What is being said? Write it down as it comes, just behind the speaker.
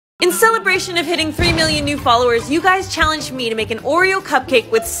In celebration of hitting 3 million new followers, you guys challenged me to make an Oreo cupcake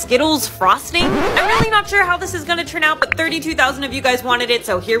with Skittles frosting. I'm really not sure how this is gonna turn out, but 32,000 of you guys wanted it,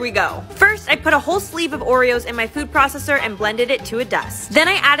 so here we go. First, I put a whole sleeve of Oreos in my food processor and blended it to a dust. Then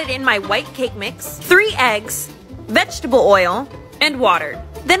I added in my white cake mix, 3 eggs, vegetable oil, and water.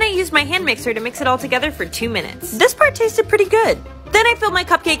 Then I used my hand mixer to mix it all together for 2 minutes. This part tasted pretty good. Then I filled my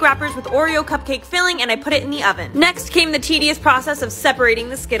cupcake wrappers with Oreo cupcake filling and I put it in the oven. Next came the tedious process of separating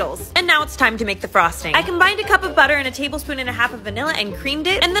the Skittles. And now it's time to make the frosting. I combined a cup of butter and a tablespoon and a half of vanilla and creamed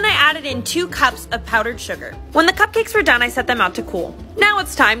it, and then I added in 2 cups of powdered sugar. When the cupcakes were done, I set them out to cool. Now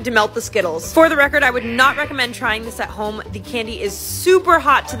it's time to melt the Skittles. For the record, I would not recommend trying this at home. The candy is super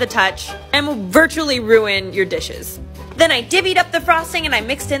hot to the touch and will virtually ruin your dishes. Then I divvied up the frosting and I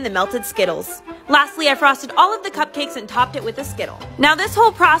mixed in the melted Skittles. Lastly, I frosted all of the cupcakes and topped it with a Skittle. Now this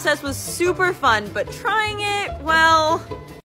whole process was super fun, but trying it, well,